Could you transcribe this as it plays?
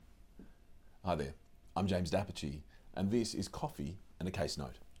Hi there, I'm James Dapperchi, and this is Coffee and a Case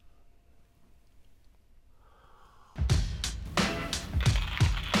Note.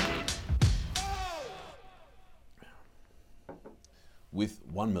 With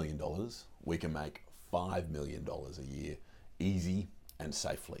 $1 million, we can make $5 million a year, easy and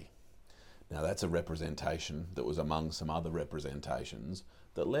safely. Now that's a representation that was among some other representations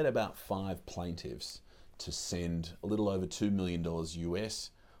that led about 5 plaintiffs to send a little over $2 million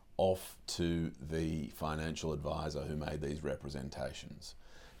US off to the financial advisor who made these representations.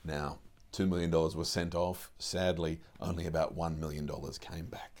 Now, $2 million was sent off. Sadly, only about $1 million came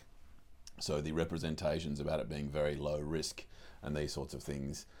back. So the representations about it being very low risk and these sorts of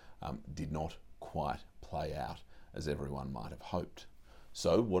things did not quite play out as everyone might have hoped.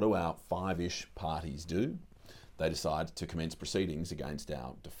 So what do our 5-ish parties do? They decide to commence proceedings against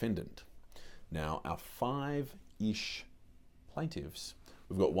our defendant. Now, our 5-ish plaintiffs,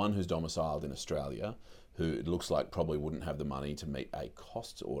 we've got one who's domiciled in Australia, who it looks like probably wouldn't have the money to meet a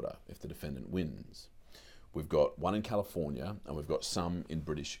costs order if the defendant wins. We've got one in California, and we've got some in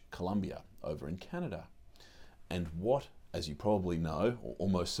British Columbia, over in Canada. And what, as you probably know, or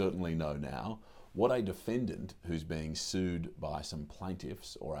almost certainly know now, what a defendant who's being sued by some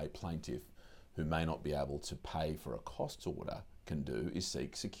plaintiffs or a plaintiff who may not be able to pay for a costs order can do is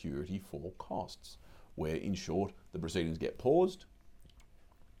seek security for costs, where in short, the proceedings get paused,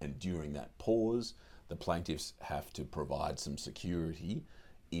 and during that pause, the plaintiffs have to provide some security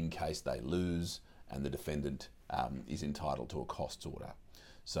in case they lose and the defendant is entitled to a costs order.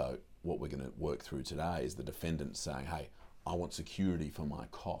 So what we're going to work through today is the defendant saying, hey, I want security for my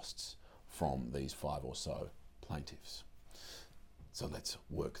costs from these 5 or so plaintiffs. So let's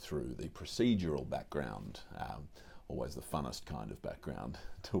work through the procedural background, always the funnest kind of background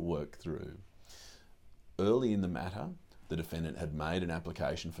to work through. Early in the matter, the defendant had made an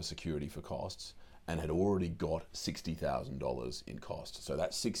application for security for costs and had already got $60,000 in costs. So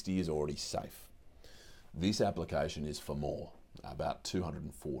that 60 is already safe. This application is for more, about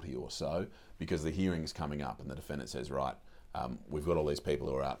 240 or so, because the hearing's coming up and the defendant says, right, we've got all these people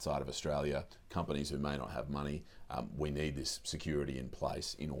who are outside of Australia, companies who may not have money, we need this security in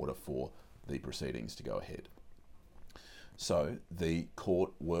place in order for the proceedings to go ahead. So the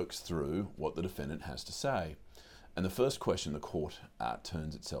court works through what the defendant has to say. And the first question the court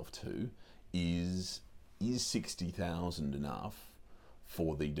turns itself to is $60,000 enough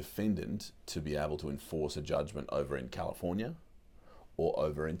for the defendant to be able to enforce a judgment over in California or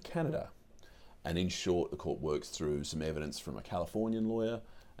over in Canada? And in short, the court works through some evidence from a Californian lawyer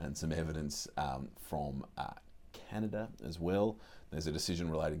and some evidence from Canada as well. There's a decision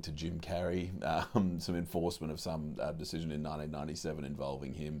relating to Jim Carrey, some enforcement of some decision in 1997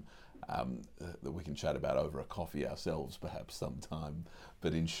 involving him that we can chat about over a coffee ourselves perhaps sometime.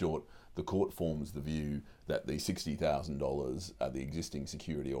 But in short, the court forms the view that the $60,000, the existing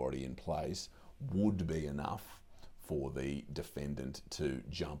security already in place, would be enough for the defendant to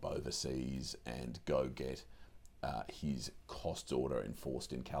jump overseas and go get his costs order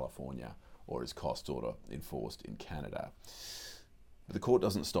enforced in California or his costs order enforced in Canada. But the court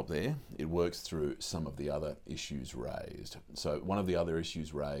doesn't stop there. It works through some of the other issues raised. So one of the other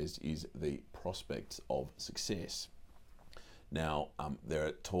issues raised is the prospects of success. Now, there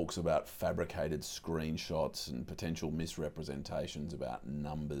are talks about fabricated screenshots and potential misrepresentations about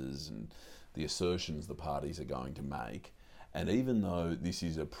numbers and the assertions the parties are going to make. And even though this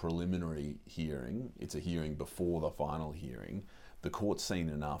is a preliminary hearing, it's a hearing before the final hearing, the court's seen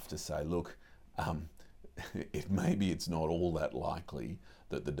enough to say, look, maybe it's not all that likely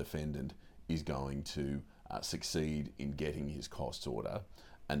that the defendant is going to succeed in getting his costs order.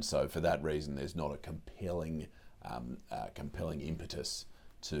 And so for that reason, there's not a compelling impetus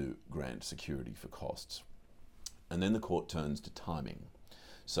to grant security for costs. And then the court turns to timing.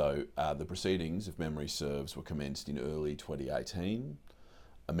 So the proceedings, if memory serves, were commenced in early 2018.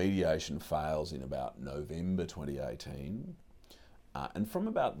 A mediation fails in about November 2018. And from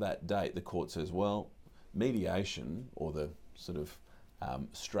about that date, the court says, well, mediation, or the sort of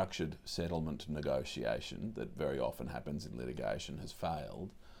structured settlement negotiation that very often happens in litigation, has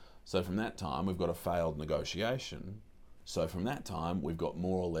failed. So from that time, we've got a failed negotiation. So from that time, we've got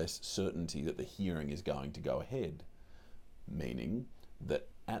more or less certainty that the hearing is going to go ahead, meaning that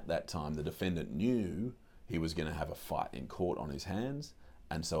at that time, the defendant knew he was going to have a fight in court on his hands,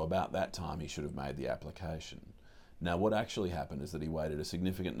 and so about that time, he should have made the application. Now, what actually happened is that he waited a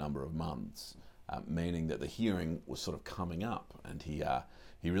significant number of months, meaning that the hearing was sort of coming up, and he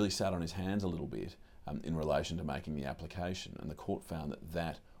really sat on his hands a little bit in relation to making the application, and the court found that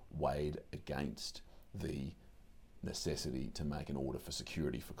that weighed against the necessity to make an order for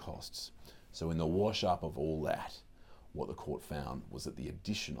security for costs. So in the wash up of all that, what the court found was that the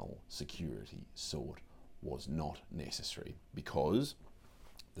additional security sought was not necessary, because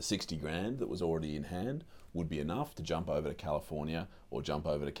the 60 grand that was already in hand would be enough to jump over to California or jump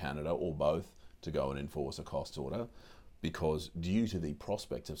over to Canada or both to go and enforce a cost order, because due to the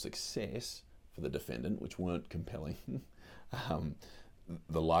prospects of success for the defendant, which weren't compelling,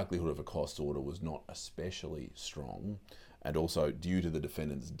 the likelihood of a cost order was not especially strong, and also due to the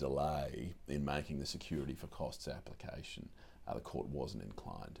defendant's delay in making the security for costs application, the court wasn't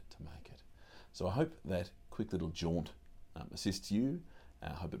inclined to make it. So I hope that quick little jaunt assists you. I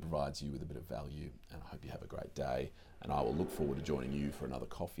hope it provides you with a bit of value, and I hope you have a great day, and I will look forward to joining you for another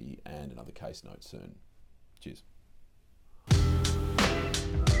coffee and another case note soon. Cheers.